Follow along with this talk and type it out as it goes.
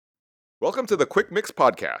Welcome to the Quick Mix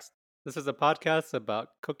Podcast. This is a podcast about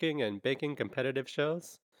cooking and baking competitive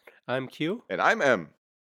shows. I'm Q. And I'm M.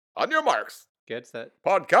 On your marks. Get set.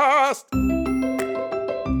 Podcast!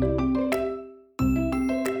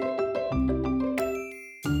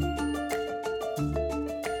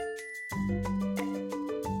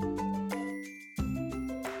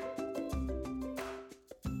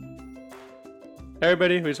 Hey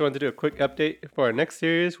everybody, we just wanted to do a quick update. For our next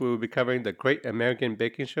series, we will be covering the Great American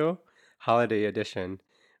Baking Show Holiday Edition,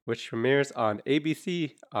 which premieres on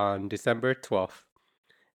ABC on December 12th.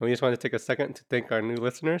 And we just want to take a second to thank our new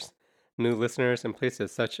listeners in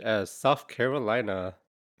places such as South Carolina,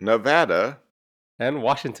 Nevada. and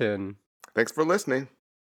Washington. Thanks for listening.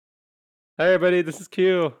 Hi everybody, this is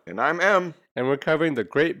Q. And I'm M. And we're covering the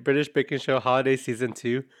Great British Baking Show Holiday Season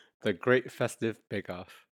 2, The Great Festive Bake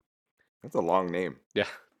Off. That's a long name. Yeah.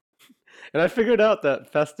 And I figured out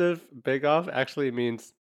that Festive Bake Off actually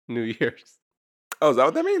means New Year's. Oh, is that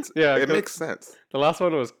what that means? Yeah. It makes sense. The last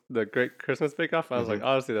one was the Great Christmas Bake Off. I was like,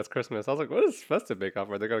 obviously that's Christmas. I was like, what is Festive Bake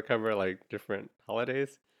Off? Are they going to cover like different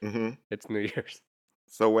holidays? Mm-hmm. It's New Year's.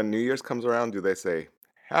 So when New Year's comes around, do they say,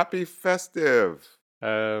 Happy Festive?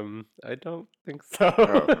 I don't think so.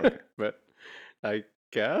 Oh, okay. But I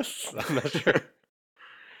guess. I'm not sure.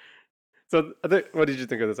 So what did you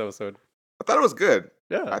think of this episode? I thought it was good.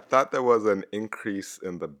 Yeah. I thought there was an increase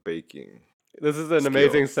in the baking. This is an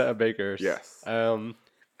amazing skills. set of bakers. Yes.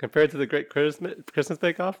 Compared to the Great Christmas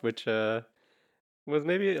Bake Off, which was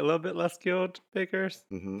maybe a little bit less skilled bakers,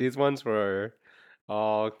 Mm-hmm. these ones were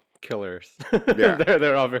all killers. Yeah.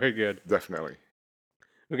 They're all very good. Definitely.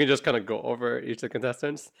 We can just kind of go over each of the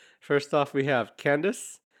contestants. First off, we have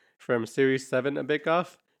Candace from Series 7 of Bake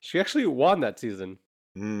Off. She actually won that season.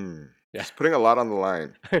 Yeah. She's putting a lot on the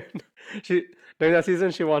line. During that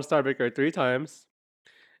season, she won Star Baker 3 times.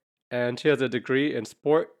 And she has a degree in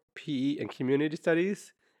sport, PE, and community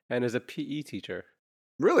studies, and is a PE teacher.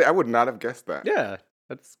 Really? I would not have guessed that. Yeah,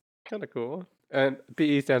 that's kind of cool. And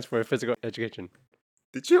PE stands for physical education.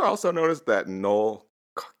 Did you also notice that Noel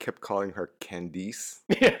kept calling her Candice?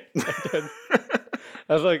 Yeah, I did.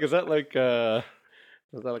 I was like, is that like a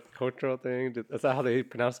cultural thing? Is that how they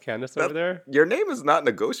pronounce Candace over there? Your name is not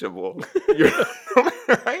negotiable.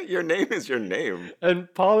 Right? Your name is your name. And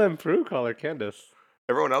Paul and Prue call her Candace.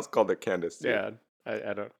 Everyone else called her Candice too. Yeah,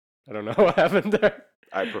 I don't know what happened there.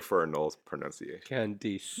 I prefer Noel's pronunciation.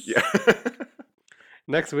 Candice. Yeah.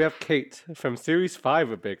 Next, we have Kate from Series 5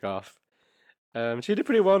 of Bake Off. She did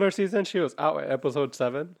pretty well in her season. She was out at episode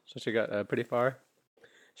 7, so she got pretty far.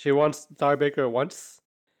 She won Star Baker once,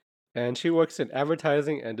 and she works in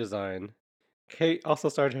advertising and design. Kate also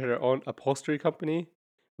started her own upholstery company,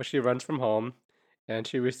 which she runs from home, and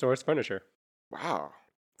she restores furniture. Wow.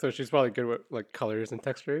 So she's probably good with like colors and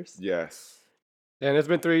textures. Yes. And it's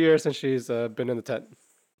been 3 years since she's been in the tent.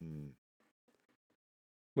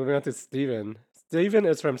 Moving on to Steven. Steven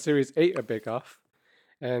is from Series 8 of Bake Off,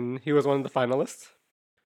 and he was one of the finalists.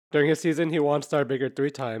 During his season, he won Star Baker 3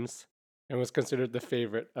 times and was considered the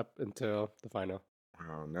favorite up until the final.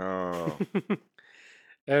 Oh no.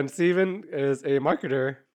 And Steven is a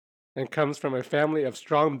marketer and comes from a family of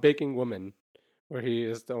strong baking women, where he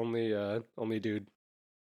is the only dude.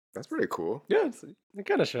 That's pretty cool. Yeah, it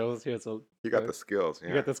kind of shows he has You got the skills. he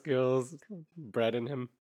Yeah. got the skills, bred in him.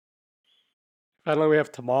 Finally, we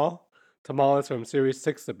have Tamal. Tamal is from Series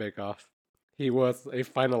 6 of Bake Off. He was a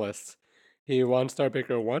finalist. He won Star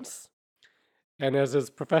Baker once. And as his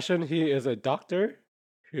profession, he is a doctor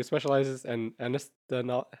who specializes in how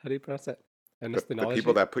do you pronounce that? The Anesthenology?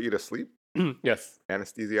 people that put you to sleep? Yes.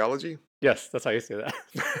 Anesthesiology? Yes, that's how you say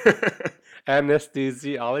that.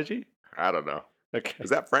 Anesthesiology? I don't know. Okay. Is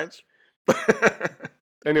that French?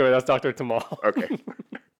 Anyway, that's Dr. Tamal. Okay.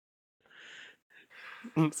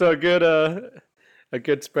 So a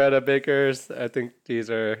good spread of bakers. I think these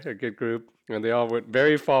are a good group, and they all went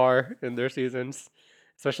very far in their seasons,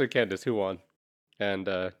 especially Candace, who won,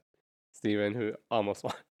 and Steven, who almost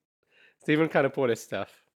won. Steven kind of pulled his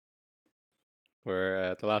stuff, where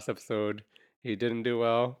at the last episode, he didn't do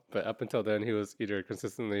well, but up until then, he was either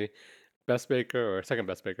consistently best baker or second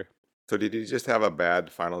best baker. So did you just have a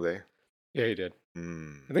bad final day? Yeah, he did.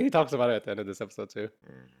 Mm. I think he talks about it at the end of this episode, too.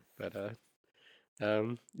 Mm.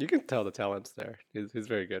 But you can tell the talent's there. He's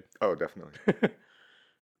very good. Oh, definitely.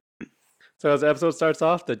 So as the episode starts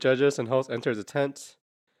off, the judges and host enter the tent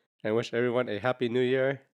and wish everyone a happy new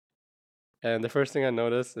year. And the first thing I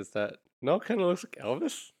noticed is that Noel kind of looks like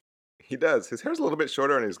Elvis. He does. His hair's a little bit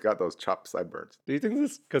shorter and he's got those chopped sideburns. Do you think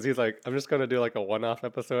this? Because he's like, I'm just going to do like a one-off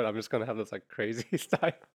episode. I'm just going to have this like crazy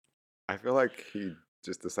style. I feel like he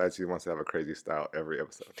just decides he wants to have a crazy style every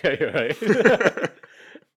episode. Yeah, you're right.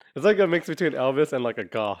 It's like a mix between Elvis and like a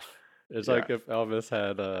goth. It's Yeah. like if Elvis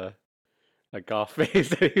had a goth phase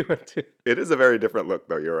that he went to. It is a very different look,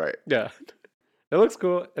 though. You're right. Yeah, it looks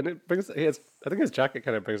cool, and it brings. He has. I think his jacket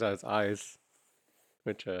kind of brings out his eyes,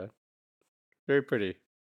 which very pretty.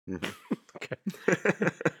 Mhm. Okay,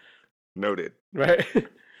 Noted. right.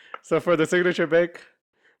 So for the signature bake,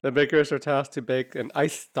 the bakers are tasked to bake an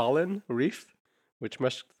ice Stalin wreath, which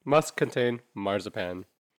must contain marzipan.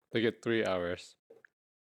 They get 3 hours.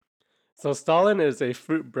 So Stalin is a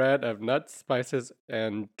fruit bread of nuts, spices,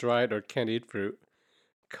 and dried or candied fruit,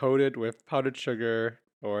 coated with powdered sugar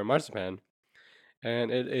or marzipan,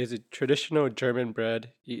 and it is a traditional German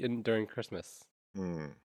bread eaten during Christmas.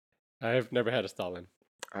 Mm, I've never had a Stalin.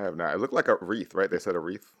 I have not. It looked like a wreath, right? They said a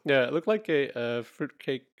wreath Yeah, it looked like a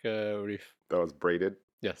fruitcake wreath. that was braided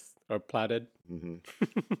Yes, or plaited hmm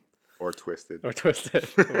or twisted. or twisted.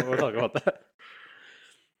 We'll talk about that.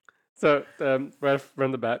 So, right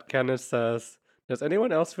from the bat, Candace says, "Does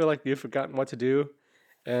anyone else feel like you've forgotten what to do?"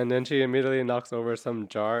 And then she immediately knocks over some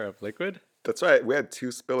jar of liquid. That's right. We had 2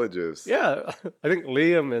 spillages. Yeah, I think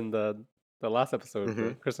Liam in the last episode, the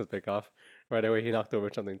hmm Christmas Bake Off, right away he knocked over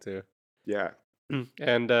something too. Yeah.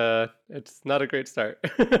 And it's not a great start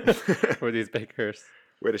for these bakers,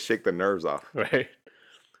 Way to shake the nerves off. right?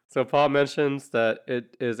 So Paul mentions that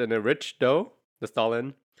it is an enriched dough, the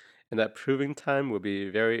Stalin, and that proving time will be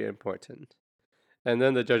very important. And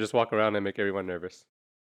then the judges walk around and make everyone nervous,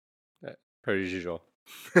 per usual.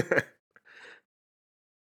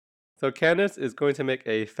 So Candace is going to make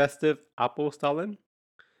a festive apple Stalin,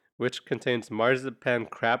 which contains marzipan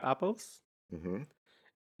crab apples, hmm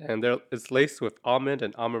and it's laced with almond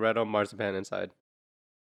and amaretto marzipan inside.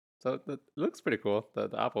 So it looks pretty cool. The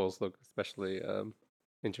apples look especially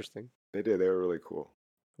interesting. They did. They were really cool.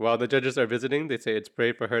 While the judges are visiting, they say it's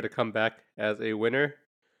brave for her to come back as a winner.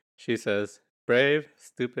 She says, "Brave,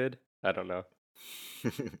 stupid, I don't know."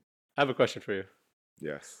 I have a question for you.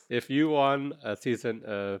 Yes. If you won a season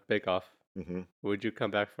of Bake Off, hmm would you come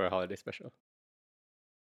back for a holiday special?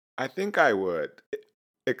 I think I would.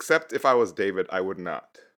 Except if I was David, I would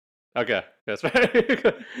not. Okay, that's right.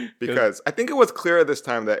 'Cause- Because I think it was clear this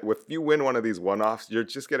time that if you win one of these one-offs, you're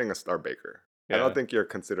just getting a Star Baker. I yeah, don't think you're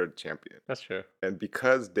considered champion. that's true. And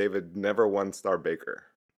because David never won Star Baker,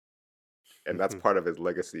 and that's Mhm. part of his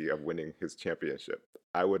legacy of winning his championship,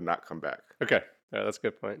 I would not come back. Okay, yeah, that's a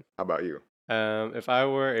good point. How about you? If I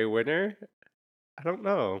were a winner, I don't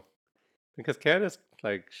know. Because Candace,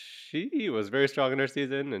 like, she was very strong in her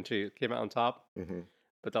season and she came out on top. hmm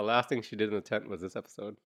But the last thing she did in the tent was this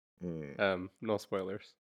episode. Mm. No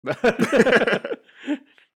spoilers.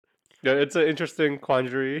 Yeah, it's an interesting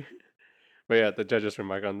quandary. But yeah, the judges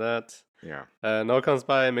remark on that. Yeah. Noah comes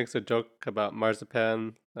by and makes a joke about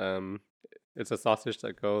marzipan. It's a sausage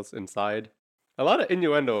that goes inside. A lot of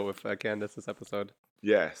innuendo with Candace this episode.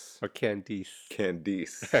 Yes. Or Candice.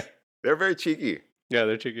 Candice. They're very cheeky. Yeah,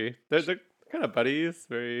 they're cheeky. They're kind of buddies.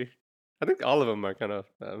 I think all of them are kind of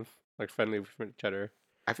like friendly with each other.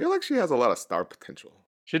 I feel like she has a lot of star potential.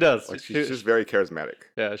 She does. Like she's just very charismatic.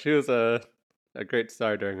 Yeah, she was a great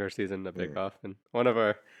star during her season of Bake Mm. Off, and one of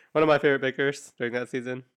my favorite bakers during that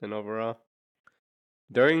season and overall.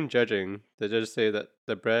 During judging, the judges say that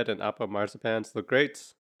the bread and apple marzipans look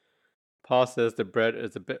great. Paul says the bread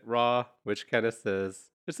is a bit raw, which Candace says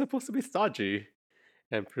it's supposed to be stodgy,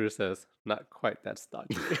 and Prue says not quite that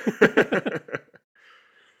stodgy.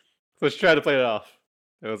 So she tried to play it off.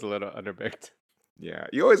 It was a little underbaked. Yeah.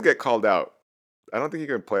 You always get called out. I don't think you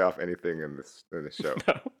can play off anything in this show.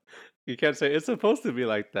 No, you can't say it's supposed to be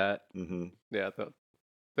like that. hmm Yeah,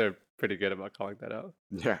 they're pretty good about calling that out.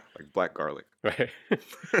 Yeah, like black garlic. Right.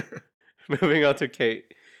 Moving on to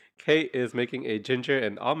Kate. Kate is making a ginger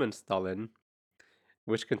and almond Stalin,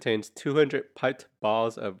 which contains 200 piped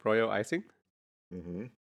balls of royal icing, hmm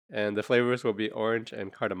and the flavors will be orange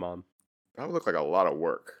and cardamom. That would look like a lot of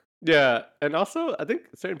work. Yeah, and also I think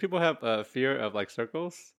certain people have a fear of like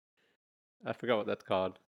circles. I forgot what that's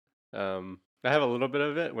called. I have a little bit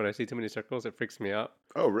of it. When I see too many circles, it freaks me out.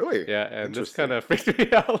 Oh, really? Yeah, and this Interesting. kind of freaks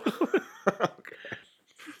me out. Okay.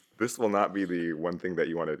 This will not be the one thing that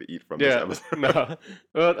you wanted to eat from this Yeah, episode. no.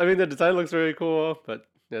 Well, I mean, the design looks really cool, but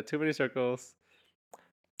yeah, too many circles.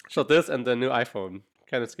 So this and the new iPhone,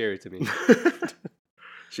 kind of scary to me.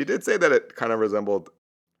 She did say that it kind of resembled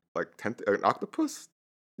like an octopus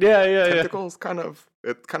Yeah. tentacles, kind of.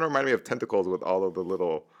 It kind of reminded me of tentacles with all of the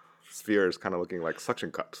little spheres, kind of looking like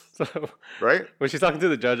suction cups, So right? when she's talking to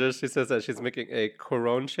the judges, she says that she's making a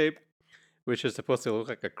corone shape, which is supposed to look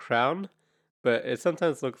like a crown, but it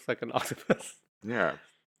sometimes looks like an octopus. Yeah.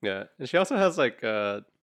 Yeah, and she also has like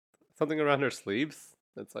something around her sleeves.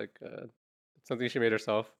 That's like something she made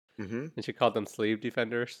herself. Mm-hmm. and she called them sleeve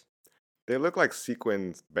defenders. They look like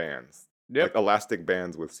sequins bands, like Yep, elastic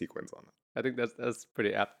bands with sequins on I think that's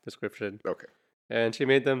pretty apt description. them. Okay. And she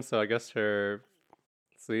made them so I guess her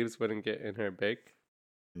sleeves wouldn't get in her bake.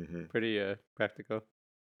 Mm-hmm. Pretty practical.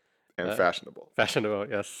 And Uh, fashionable. Fashionable,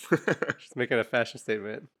 yes. She's making a fashion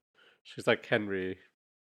statement. She's like Henry.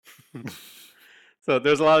 So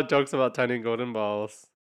there's a lot of jokes about tiny golden balls.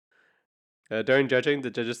 During judging, the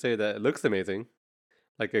judges say that it looks amazing,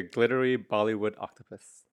 like a glittery Bollywood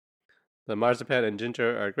octopus. The marzipan and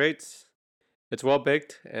ginger are great. It's well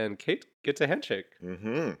baked, and Kate gets a handshake,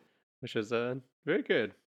 Mm-hmm. which is very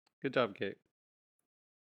good. Good job, Kate.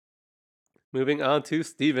 Moving on to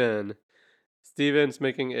Steven. Steven's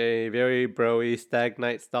making a very broy stag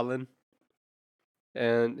night Stalin.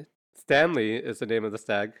 And Stanley is the name of the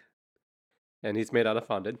stag. And he's made out of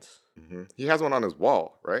fondant. Mm-hmm. He has one on his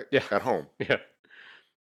wall, right? Yeah. At home. Yeah.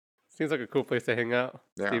 Seems like a cool place to hang out.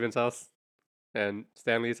 Yeah. Steven's house. And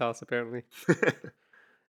Stanley's house, apparently.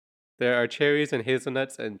 There are cherries and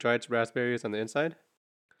hazelnuts and dried raspberries on the inside.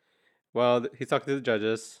 While he's talking to the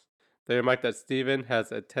judges, they remark that Steven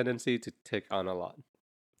has a tendency to take on a lot.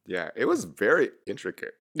 Yeah, it was very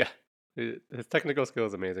intricate. Yeah. His technical skill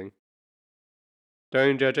is amazing.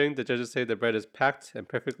 During judging, the judges say the bread is packed and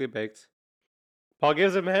perfectly baked. Paul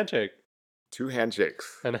gives him a handshake. 2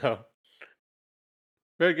 handshakes. I know.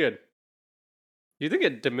 Very good. You think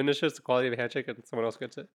it diminishes the quality of a handshake if someone else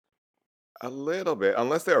gets it? A little bit,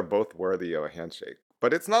 unless they are both worthy of a handshake.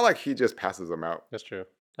 But it's not like he just passes them out. That's true.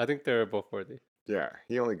 I think they're both worthy. Yeah,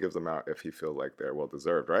 he only gives them out if he feels like they're well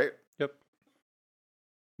deserved, right? Yep.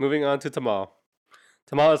 Moving on to Tamal.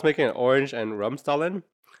 Tamal is making an orange and rum Stalin,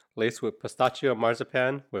 laced with pistachio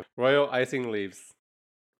marzipan with royal icing leaves.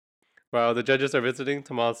 While the judges are visiting,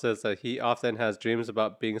 Tamal says that he often has dreams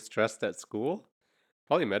about being stressed at school,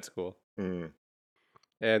 probably med school, Mm.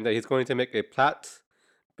 and that he's going to make a plait,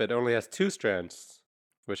 but it only has 2 strands,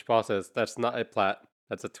 which Paul says that's not a plait,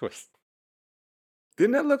 that's a twist.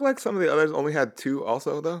 Didn't it look like some of the others only had 2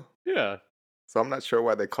 also, though? Yeah, So I'm not sure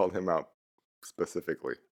why they called him out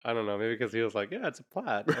specifically. I don't know, maybe because he was like, yeah, it's a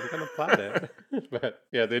plait, I'm gonna plait it. But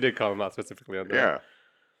yeah, they did call him out specifically on that. Yeah.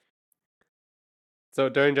 So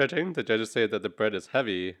during judging, the judges say that the bread is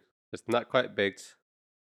heavy, it's not quite baked,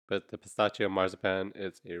 but the pistachio marzipan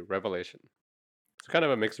is a revelation. It's kind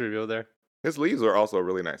of a mixed review there. His leaves are also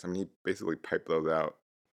really nice. I mean, he basically piped those out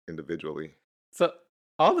individually. So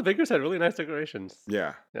all the bakers had really nice decorations.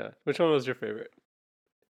 Yeah. Yeah. Which one was your favorite?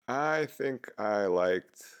 I think I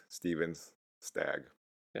liked Steven's stag.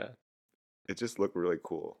 Yeah. It just looked really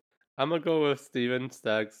cool. I'm gonna go with Steven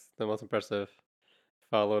Stag's the most impressive,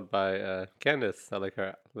 followed by Candace. I like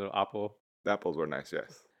her little apple. The apples were nice,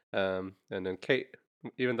 yes. And then Kate.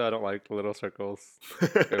 Even though I don't like little circles,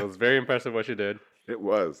 it was very impressive what she did. It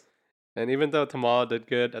was. And even though Tamal did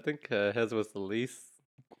good, I think his was the least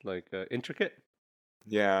intricate.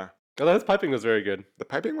 Yeah. Although his piping was very good. The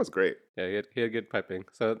piping was great. Yeah, he had good piping.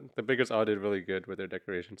 So the bakers all did really good with their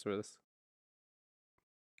decorations for this.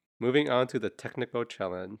 Moving on to the technical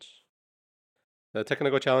challenge. The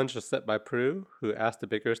technical challenge was set by Prue, who asked the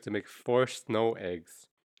bakers to make 4 snow eggs,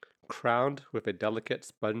 crowned with a delicate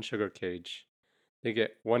spun sugar cage. They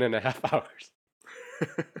get 1.5 hours.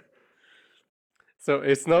 So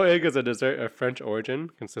a snow egg is a dessert of French origin,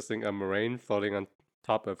 consisting of meringue floating on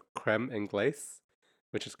top of creme anglaise,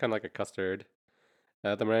 which is kind of like a custard.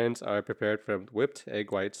 The meringues are prepared from whipped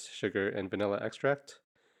egg whites, sugar, and vanilla extract.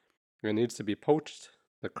 It needs to be poached.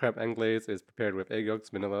 The creme anglaise is prepared with egg yolks,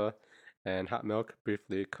 vanilla, and hot milk,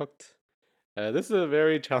 briefly cooked. This is a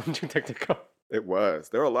very challenging technical. It was.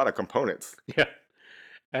 There were a lot of components. Yeah.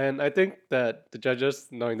 And I think that the judges,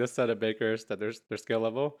 knowing this set of bakers, that their skill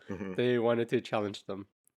level, Mhm. they wanted to challenge them.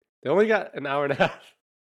 They only got an hour and a half,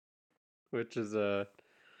 which is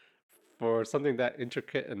for something that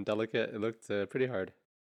intricate and delicate, it looked pretty hard.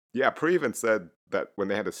 Yeah, Prue even said that when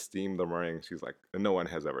they had to steam the meringue, she's like, no one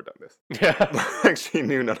has ever done this. Yeah. Like she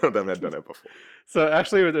knew none of them had done it before. So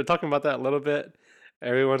actually, they're talking about that a little bit.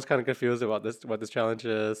 Everyone's kind of confused about what this challenge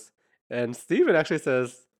is, and Steven actually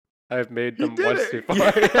says, "I've made He them did once it.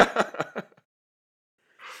 before."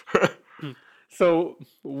 Yeah. So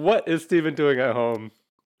what is Steven doing at home,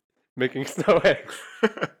 making snow eggs?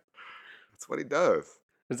 That's what he does.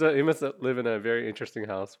 So he must live in a very interesting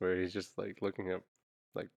house where he's just like looking up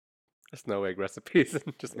like snow egg recipes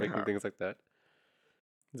and just making Yeah. things like that.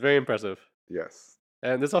 It's very impressive, Yes.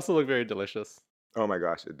 and this also looked very delicious. Oh my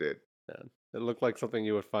gosh, it did. It looked like something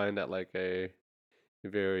you would find at like a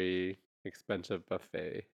very expensive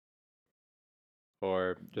buffet.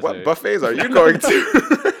 Or just What a... buffets are you going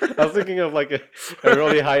to? I was thinking of like a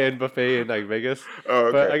really high end buffet in like Vegas.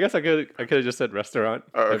 Oh, But okay. I guess I could have just said restaurant,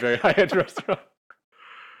 Oh, a very okay. high end restaurant.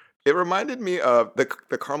 It reminded me of the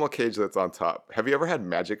caramel cage that's on top. Have you ever had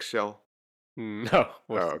Magic Shell? No, Oh,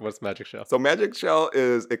 what's okay. what's Magic Shell? So Magic Shell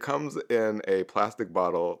is it comes in a plastic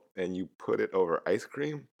bottle and you put it over ice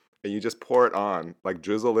cream and you just pour it on, like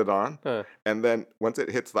drizzle it on, Huh. and then once it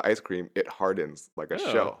hits the ice cream, it hardens like a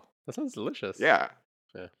Oh, shell. that sounds delicious. Yeah,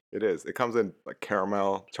 Yeah. it is. It comes in like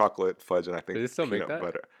caramel, chocolate, fudge, and I Do think you still make peanut that?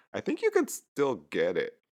 butter. I think you can still get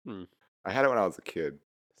it. Hmm. I had it when I was a kid.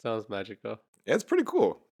 Sounds magical. Yeah, it's pretty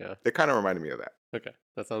cool. Yeah. It kind of reminded me of that. Okay.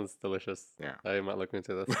 That sounds delicious. Yeah. I might look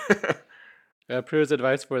into this. Prue's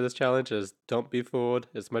advice for this challenge is don't be fooled.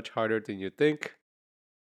 It's much harder than you think.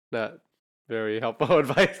 Not very helpful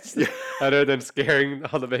advice, Yeah. other than scaring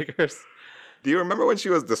all the bakers. Do you remember when she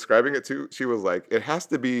was describing it too? She was like, it has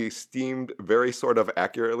to be steamed very sort of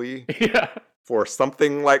accurately Yeah. for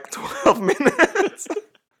something like 12 minutes.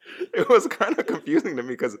 It was kind of confusing to me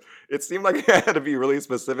because it seemed like it had to be really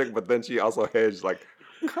specific, but then she also hedged like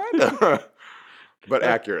kind of, but Uh,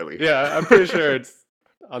 accurately. Yeah, I'm pretty sure it's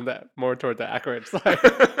on that more toward the accurate side.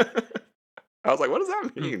 I was like, what does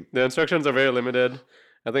that mean? The instructions are very limited.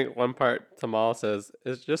 I think one part Tamal says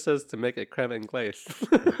it just says to make it creme anglaise.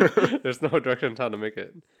 There's no directions how to make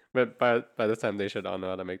it, but by this time they should all know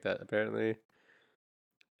how to make that apparently.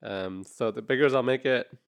 So the bakers all make it,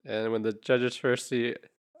 and when the judges first see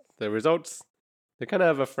the results, they kind of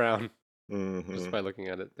have a frown just Hmm. by looking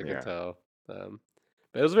at it. They can Yeah. tell.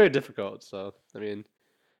 But it was very difficult. So I mean,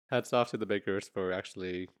 hats off to the bakers for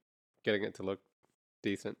actually getting it to look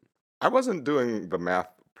decent. I wasn't doing the math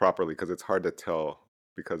properly because it's hard to tell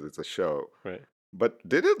because it's a show. Right. But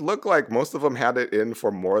did it look like most of them had it in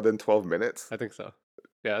for more than 12 minutes? I think so.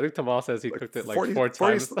 Yeah, I think Tamal says he Like cooked it like 40, 4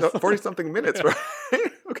 times. 40 something minutes, Yeah.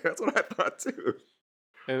 right? Okay, that's what I thought too.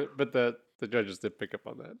 But the judges did pick up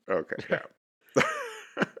on that. Okay, yeah.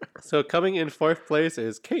 So coming in fourth place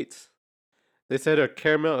is Kate. They said her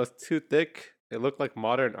caramel is too thick. It looked like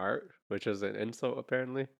modern art, which is an insult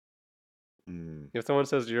apparently. Mm. If someone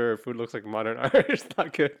says your food looks like modern art, it's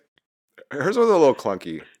not good. Hers was a little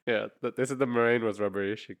clunky. Yeah, they said the meringue was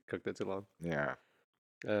rubbery. She cooked it too long. Yeah.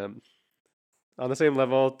 Um, on the same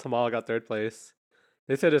level, Tamal got third place.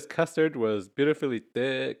 They said his custard was beautifully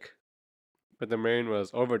thick, but the meringue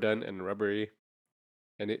was overdone and rubbery.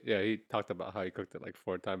 And he talked about how he cooked it like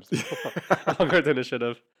 4 times longer than it should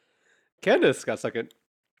have. Candace got second.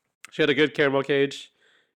 She had a good caramel cage,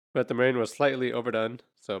 but the meringue was slightly overdone.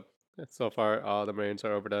 So far, all the meringues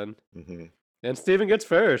are overdone. Hmm. And Steven gets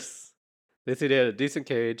first. They said he had a decent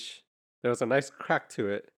cage. There was a nice crack to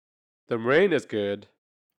it. The meringue is good,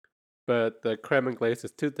 but the creme and glaze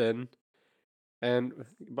is too thin. And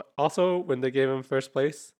but also, when they gave him first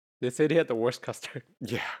place, they said he had the worst custard.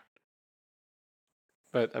 Yeah.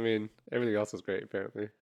 But I mean, everything else was great apparently.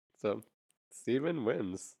 So Steven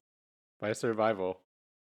wins by survival.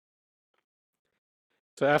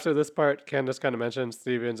 So after this part, Candace kind of mentions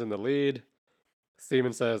Steven's in the lead.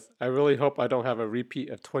 Steven says, I really hope I don't have a repeat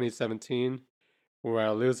of 2017 where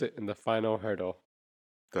I lose it in the final hurdle.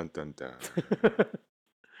 Dun dun dun.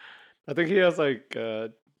 I think he has like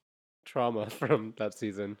trauma from that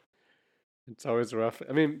season. It's always rough.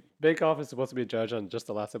 I mean, Bake Off is supposed to be judged on just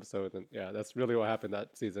the last episode, and yeah, that's really what happened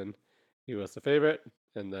that season. He was the favorite,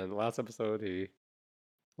 and then the last episode he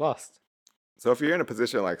lost. So if you're in a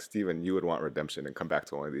position like Steven, you would want redemption and come back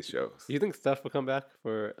to one of these shows. Do you think Steph will come back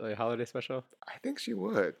for a holiday special? I think she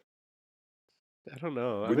would. I don't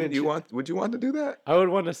know. Would you want to do that? I would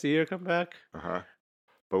want to see her come back. Uh-huh.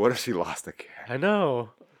 But what if she lost again? I know,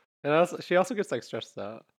 and she also gets like stressed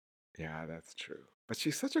out. Yeah, that's true. But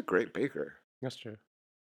she's such a great baker. That's true.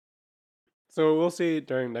 So we'll see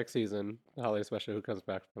during next season, the holiday special, who comes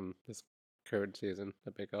back from this current season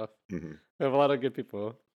at Bake Off. Hmm. We have a lot of good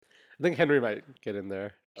people. I think Henry might get in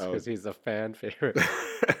there just Oh. because he's a fan favorite.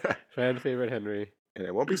 Fan favorite Henry. And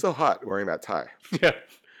it won't be so hot wearing that tie. Yeah.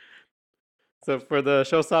 So for the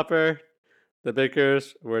showstopper, the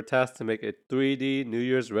bakers were tasked to make a 3D New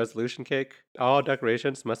Year's resolution cake. All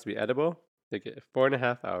decorations must be edible. They get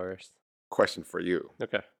 4.5 hours. Question for you.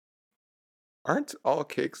 Okay. Aren't all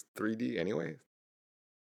cakes 3D anyways?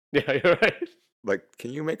 Yeah, you're right. Like,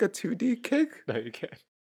 can you make a 2D cake? No, you can't.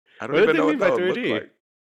 I don't What did even they know mean what by that would 3D? look like.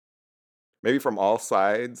 Maybe from all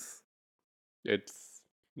sides? It's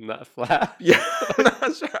not flat. Yeah, I'm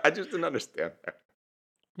not sure. I just didn't understand that.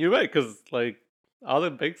 You're right, because like all the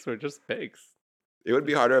bakes were just bakes. It would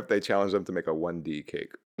be harder if they challenged them to make a 1D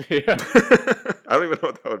cake. Yeah. I don't even know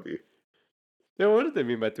what that would be. Yeah, what did they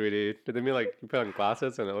mean by 3D? Did they mean like you put on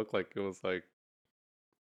glasses and it looked like it was like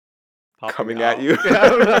popping coming at out. you. Yeah, I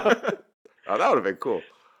don't know. Oh, that would have been cool.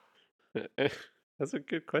 That's a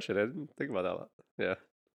good question. I didn't think about that a lot. Yeah.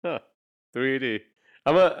 Huh. 3D.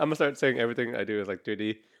 I'm gonna start saying everything I do is like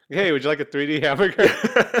 3D. Hey, would you like a 3D hamburger?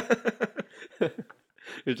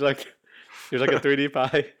 would you like a 3D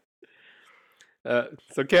pie?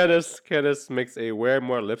 So Candace makes a wear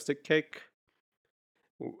more lipstick cake.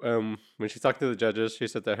 When she's talking to the judges, she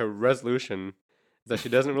said that her resolution is that she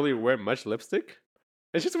doesn't really wear much lipstick,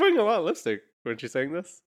 and she's wearing a lot of lipstick when she's saying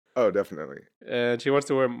this. Oh, definitely. And she wants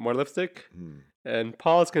to wear more lipstick. Hmm. And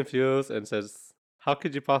Paul is confused and says, "How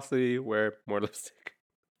could you possibly wear more lipstick?"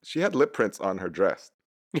 She had lip prints on her dress.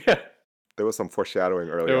 Yeah, There was some foreshadowing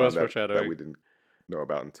early there on was that foreshadowing. we didn't know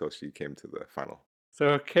about until she came to the final. So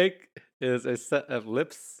her cake is a set of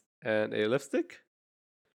lips and a lipstick.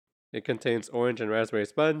 It contains orange and raspberry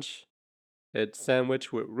sponge. It's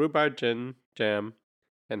sandwiched with rhubarb jam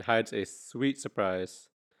and hides a sweet surprise.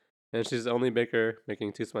 And she's the only baker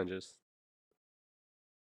making 2 sponges.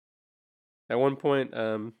 At one point,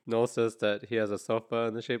 Noel says that he has a sofa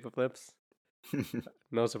in the shape of lips.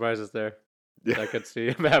 No surprises there. I could see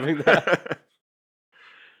him having that.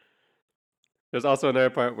 There's also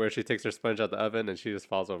another part where she takes her sponge out the oven and she just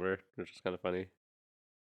falls over, which is kind of funny.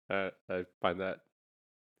 I find that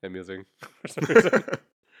amusing for some reason.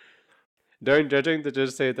 During judging, the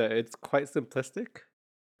judges say that it's quite simplistic.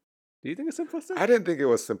 Do you think it's simplistic? I didn't think it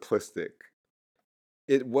was simplistic.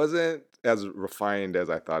 It wasn't as refined as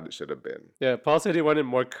I thought it should have been. Yeah, Paul said he wanted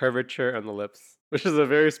more curvature on the lips, which is a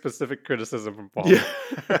very specific criticism from Paul.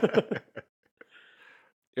 Yeah.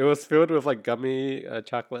 It was filled with like gummy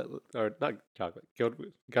chocolate, or not chocolate, filled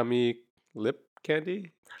with gummy lip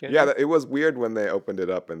candy. Yeah, it was weird when they opened it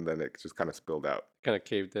up and then it just kind of spilled out. Kind of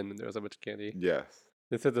caved in and there was a bunch of candy. Yes.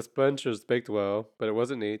 They said the sponge was baked well, but it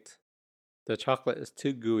wasn't neat. The chocolate is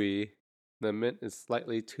too gooey. The mint is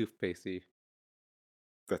slightly toothpastey.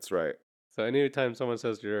 That's right. So anytime someone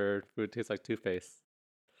says your food tastes like toothpaste,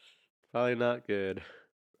 probably not good.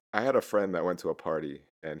 I had a friend that went to a party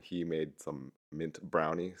and he made some mint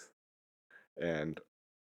brownies, and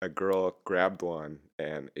a girl grabbed one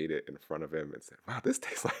and ate it in front of him and said, "Wow, this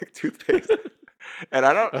tastes like toothpaste." And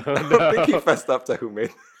I don't think he fessed up to who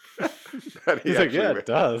made that. He's like, yeah, it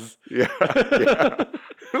does. Yeah.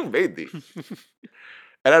 Who made these?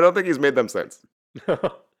 And I don't think he's made them since.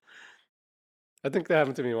 I think that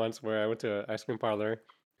happened to me once where I went to an ice cream parlor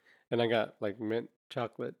and I got like mint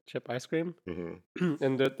chocolate chip ice cream.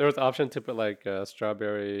 And there was the option to put like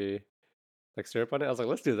strawberry like syrup on it. I was like,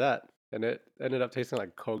 let's do that. And it ended up tasting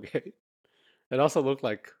like Colgate. It also looked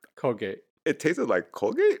like Colgate. It tasted like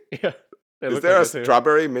Colgate? Yeah. Is there a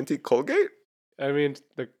strawberry minty Colgate? I mean,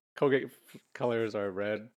 the Colgate colors are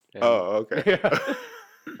red. Oh, okay. Yeah.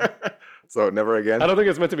 So never again? I don't think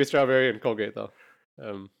it's meant to be strawberry and Colgate though.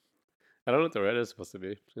 I don't know what the red is supposed to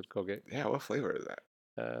be. It's Colgate. Yeah, what flavor is that?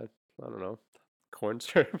 I don't know. Corn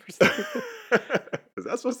syrup or something. Is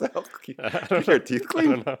that supposed to help keep your teeth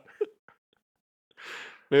clean? I don't know.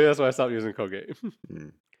 Maybe that's why I stopped using Colgate.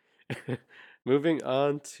 Moving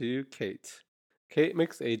on to Kate. Kate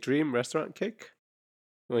makes a dream restaurant cake.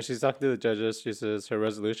 When she's talking to the judges, she says her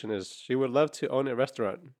resolution is she would love to own a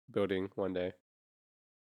restaurant building one day.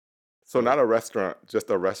 So not a restaurant, just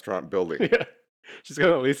a restaurant building. Yeah. She's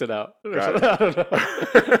going to lease it out. Got I don't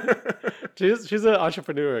know. She's an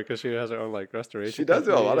entrepreneur because she has her own like restoration. She does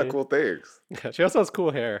do a lot of cool things. Yeah, she also has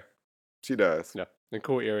cool hair. She does. Yeah, and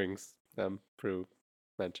cool earrings. Prue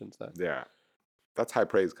mentions that. Yeah. That's high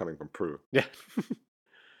praise coming from Prue. Yeah.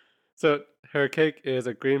 So her cake is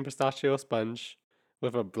a green pistachio sponge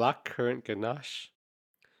with a blackcurrant ganache,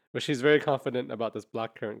 but she's very confident about this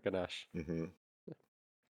blackcurrant ganache. Mm-hmm.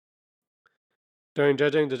 During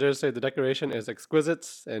judging, the judges say the decoration is exquisite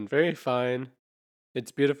and very fine.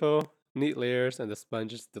 It's beautiful, neat layers, and the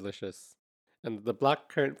sponge is delicious. And the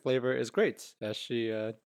blackcurrant flavor is great, as she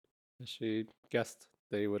guessed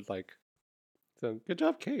they would like. So good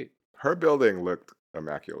job, Kate. Her building looked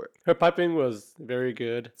immaculate. Her piping was very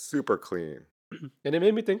good. Super clean. And it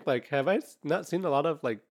made me think, like, have I not seen a lot of,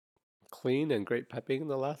 like, clean and great piping in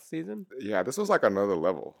the last season? Yeah, this was like another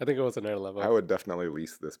level. I think it was another level. I would definitely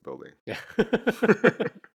lease this building. Yeah.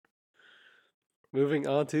 Moving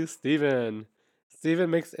on to Steven. Steven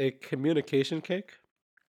makes a communication cake.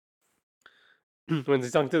 When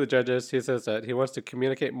he's talking to the judges, he says that he wants to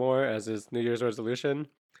communicate more as his New Year's resolution.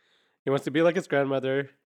 He wants to be like his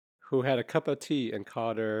grandmother, who had a cup of tea and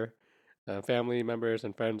called her family members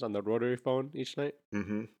and friends on the rotary phone each night.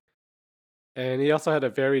 Mm-hmm. And he also had a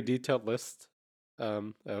very detailed list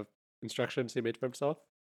of instructions he made for himself.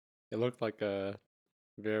 It looked like a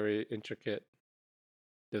very intricate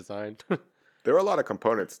design. There were a lot of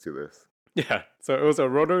components to this. Yeah. So it was a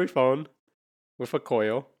rotary phone with a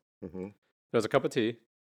coil. Hmm. There was a cup of tea,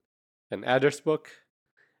 an address book,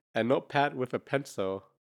 a notepad with a pencil,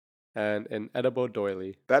 and an edible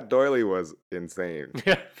doily. That doily was insane.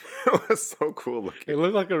 Yeah. It was so cool It looking.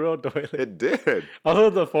 looked like a real doily. It did. Although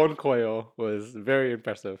the phone coil was very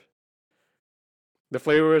impressive. The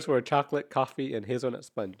flavors were chocolate, coffee, and hazelnut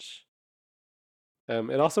sponge.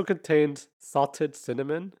 It also contained salted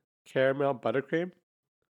cinnamon, caramel buttercream.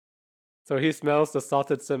 So he smells the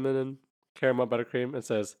salted cinnamon, caramel buttercream and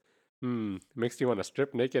says, makes you want to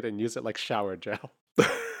strip naked and use it like shower gel.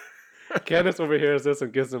 Candace overhears this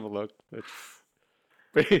and gives him a look, which is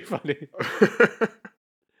pretty funny.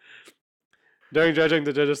 During judging,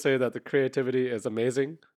 the judges say that the creativity is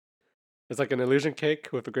amazing. It's like an illusion cake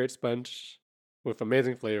with a great sponge with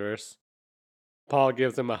amazing flavors. Paul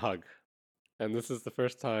gives him a hug. And this is the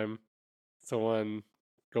first time someone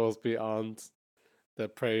goes beyond the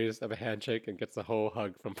praise of a handshake and gets a whole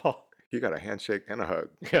hug from Paul. He got a handshake and a hug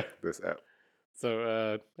Yeah. this app.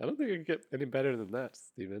 So I don't think it can get any better than that,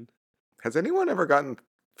 Steven. Has anyone ever gotten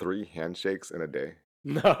 3 handshakes in a day?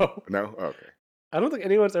 No. No? Okay. I don't think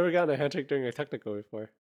anyone's ever gotten a handshake during a technical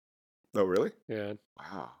before. Oh, really? Yeah.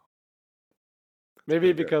 Wow. Maybe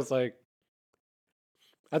pretty good. because, like,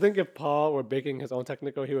 I think if Paul were baking his own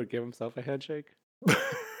technical, he would give himself a handshake.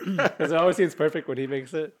 Because it always seems perfect when he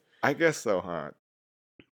makes it. I guess so, huh?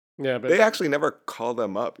 Yeah, but They actually never call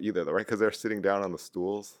them up either, though, right? Because they're sitting down on the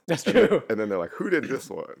stools. that's And then, true. and then they're like, who did this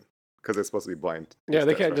one? Because they're supposed to be blind. Yeah, they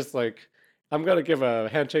tests, can't right? just, like, I'm going to give a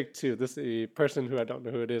handshake to this person who I don't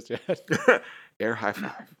know who it is yet. Air high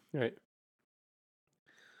five. Right.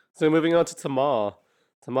 So moving on to Tamal.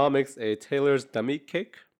 Tamal makes a Taylor's dummy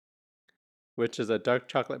cake, which is a dark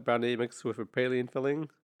chocolate brownie mixed with a praline filling.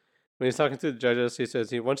 When he's talking to the judges, he says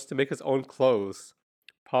he wants to make his own clothes.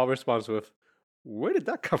 Paul responds with, "Where did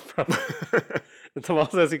that come from?" And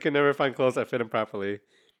Tamal says he can never find clothes that fit him properly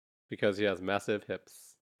because he has massive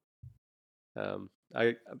hips.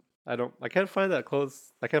 I can't find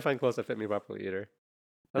clothes that fit me properly either.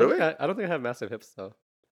 Really? I don't think I have massive hips though.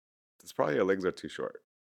 It's probably your legs are too short.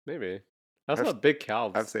 Maybe. I also I've- have big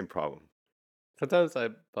calves. I have the same problem. Sometimes I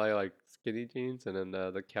buy like skinny jeans and then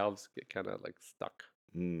the calves get kind of like stuck.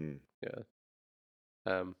 Mm.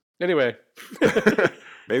 Anyway.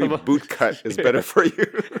 Maybe Tamal- boot cut is better for you.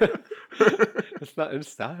 It's not in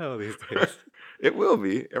style these days. It will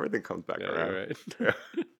be. Everything comes back Yeah, around. you're right.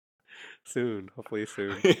 Yeah. Soon, hopefully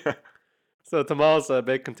soon. Yeah. So Tamal's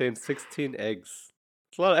bake contains 16 eggs.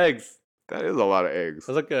 It's a lot of eggs. That is a lot of eggs.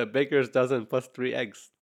 It's like a baker's dozen plus 3 eggs.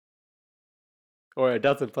 Or a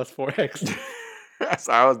dozen plus 4 eggs.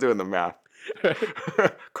 So I was doing the math. Right?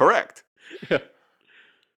 Correct. Yeah.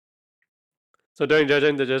 So during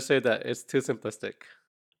judging, the judges say that it's too simplistic.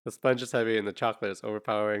 The sponge is heavy and the chocolate is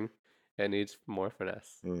overpowering and needs more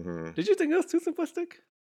finesse. Hmm. Did you think it was too simplistic?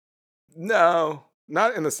 No,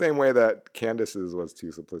 not in the same way that Candace's was too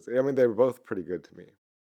simplistic. I mean, they were both pretty good to me.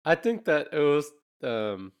 I think that it was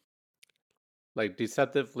like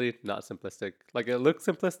deceptively not simplistic. Like it looked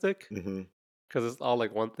simplistic Hmm. because it's all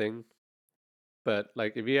like one thing. But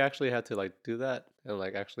like if you actually had to like do that and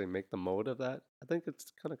like actually make the mode of that, I think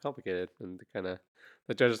it's kind of complicated and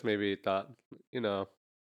the judges maybe thought, the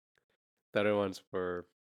other ones were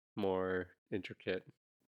more intricate.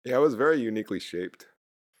 Yeah, it was very uniquely shaped.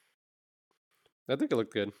 I think it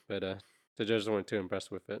looked good, but the judges weren't too impressed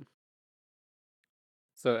with it.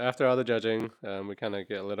 So after all the judging, we kind of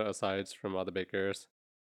get a little asides from all the bakers.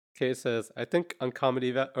 Kate says, "I think on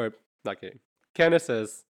comedy or not Kate. Candace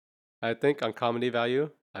says, I think on comedy value,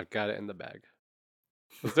 I've got it in the bag."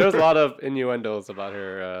 There's a lot of innuendos about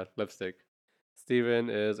her lipstick. Steven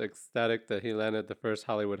is ecstatic that he landed the first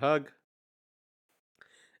Hollywood hug.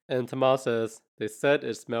 And Tamal says, "They said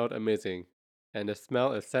it smelled amazing. And the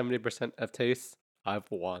smell is 70% of taste. I've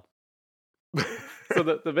won." So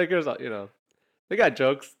the bakers, they got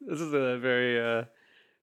jokes. This is a very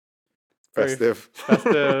Festive.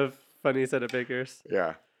 festive, funny set of bakers.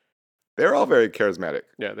 Yeah. They're all very charismatic.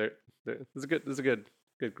 Yeah, this is a good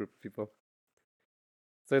group of people.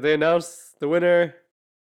 So they announce the winner,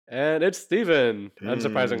 and it's Steven,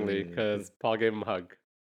 unsurprisingly, because Paul gave him a hug.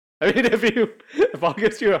 I mean, if Paul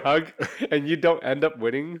gives you a hug and you don't end up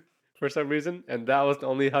winning for some reason, and that was the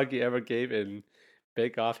only hug he ever gave in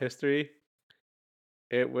Bake Off history,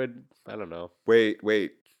 it would, I don't know. Wait.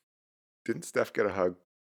 Didn't Steph get a hug?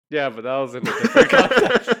 Yeah, but that was in a different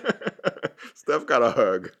context. Steph got a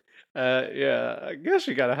hug. Yeah, I guess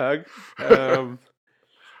she got a hug.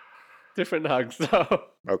 Different hugs, though.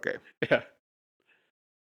 Okay. Yeah.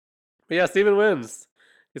 But yeah, Steven wins.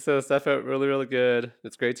 He says that felt really, really good.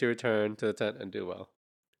 It's great to return to the tent and do well.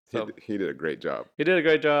 So He did a great job. he did a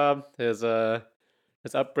great job. His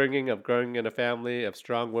upbringing of growing in a family of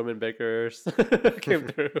strong women bakers came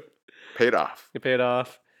through. Paid off. He paid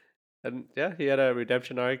off, and yeah, he had a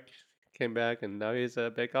redemption arc. Came back, and now he's a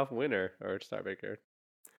Bake Off winner or Star Baker.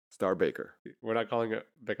 Star Baker. We're not calling it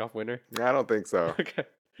Bake Off winner. I don't think so. Okay.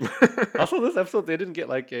 Also, this episode they didn't get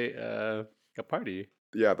like a party.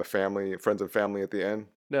 Yeah, the family, friends and family at the end.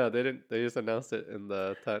 No, they didn't. They just announced it in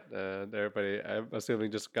the tent, and everybody, I'm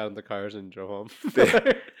assuming, just got in the cars and drove home.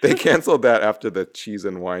 They canceled that after the cheese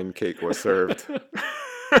and wine cake was served.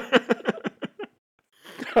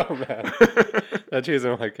 Oh man, that cheese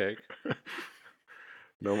and wine cake.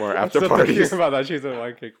 No more I'm after still thinking parties. about that cheese and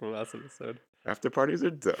wine cake from last episode. After parties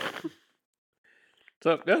are done.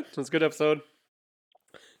 So yeah, it's a good episode.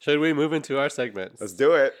 Should we move into our segments? Let's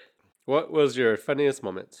do it. What was your funniest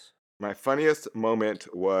moment? My funniest moment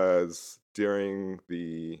was during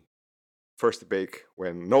the first bake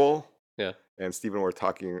when Noel Yeah. and Stephen were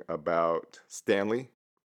talking about Stanley,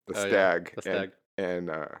 the Oh, yeah, stag. the stag. And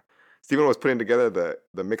Stephen was putting together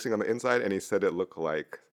the mixing on the inside, and he said it looked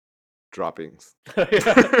like droppings.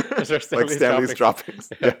 Those are Like Stanley's droppings.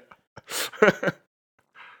 Yeah. Yeah.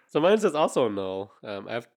 So mine's is also null.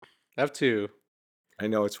 I have two. I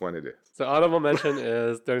know which one it is. So honorable mention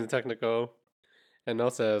is during the technical, and Noel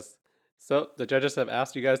says, "So the judges have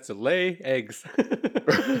asked you guys to lay eggs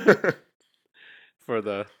for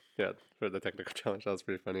the technical challenge." That was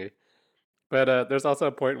pretty funny. But there's also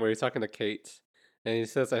a point where he's talking to Kate, and he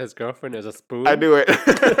says that his girlfriend is a spoon. I knew it.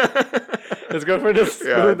 His girlfriend is a spoon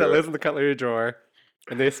Yeah, I that knew lives it. in the cutlery drawer,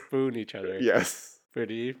 and they spoon each other. Yes.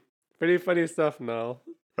 Pretty funny stuff, Noel.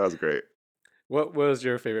 That was great. What was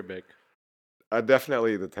your favorite bake?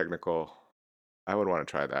 Definitely the technical. I would want to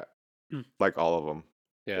try that. Mm. Like all of them.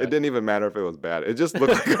 Yeah, It didn't even matter if it was bad. It just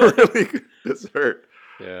looked like a really good dessert.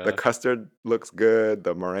 yeah. The custard looks good.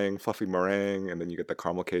 The meringue, fluffy meringue, and then you get the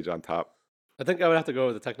caramel cage on top. I think I would have to go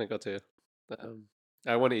with the technical too.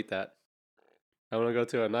 I want to eat that. I want to go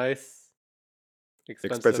to a nice,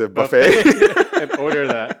 Expensive buffet. and order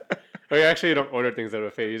that. Or actually, you don't order things at a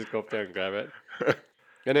buffet. You just go up there and grab it.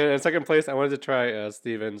 And then in second place, I wanted to try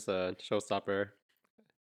Steven's showstopper.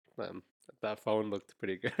 That phone looked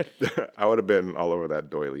pretty good. I would have been all over that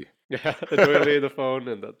doily. Yeah, the doily, the phone,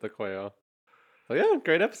 and the quail. So yeah,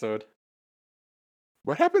 great episode.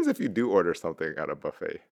 What happens if you do order something at a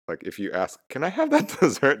buffet? Like if you ask, "Can I have that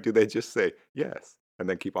dessert?" Do they just say yes and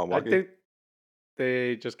then keep on I walking? think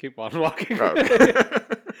they just keep on walking. Oh, okay.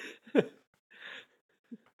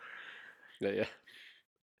 Yeah.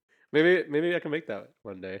 Maybe I can make that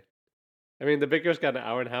one day. I mean, the baker's got an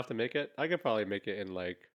hour and a half to make it. I could probably make it in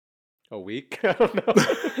like a week. I don't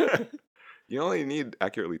know. You only need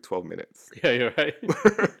accurately 12 minutes. Yeah, you're right.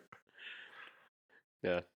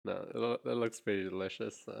 Yeah, no, it looks pretty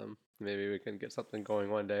delicious. Maybe we can get something going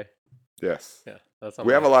one day. Yes. Yeah, that's on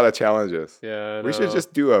We have my- a lot of challenges. Yeah, I We should know.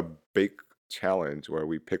 just do a bake challenge where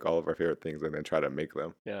we pick all of our favorite things and then try to make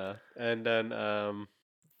them. Yeah, and then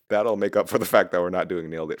That'll make up for the fact that we're not doing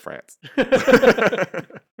Nailed It France.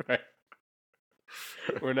 right.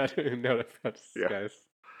 We're not doing no defense, Yeah. guys.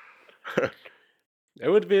 It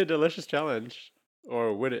would be a delicious challenge,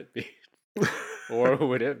 or would it be? Or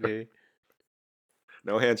would it be?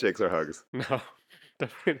 No handshakes or hugs. No,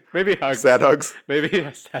 definitely- maybe hugs. Sad hugs. Maybe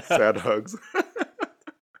a sad. Sad hugs.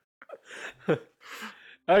 All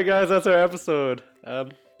right, guys, that's our episode.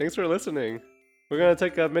 Thanks for listening. We're gonna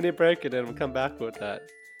take a mini break and then we'll come back with that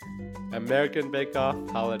American Bake Off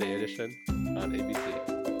Holiday Edition on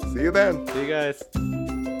ABC. See you then. See you guys.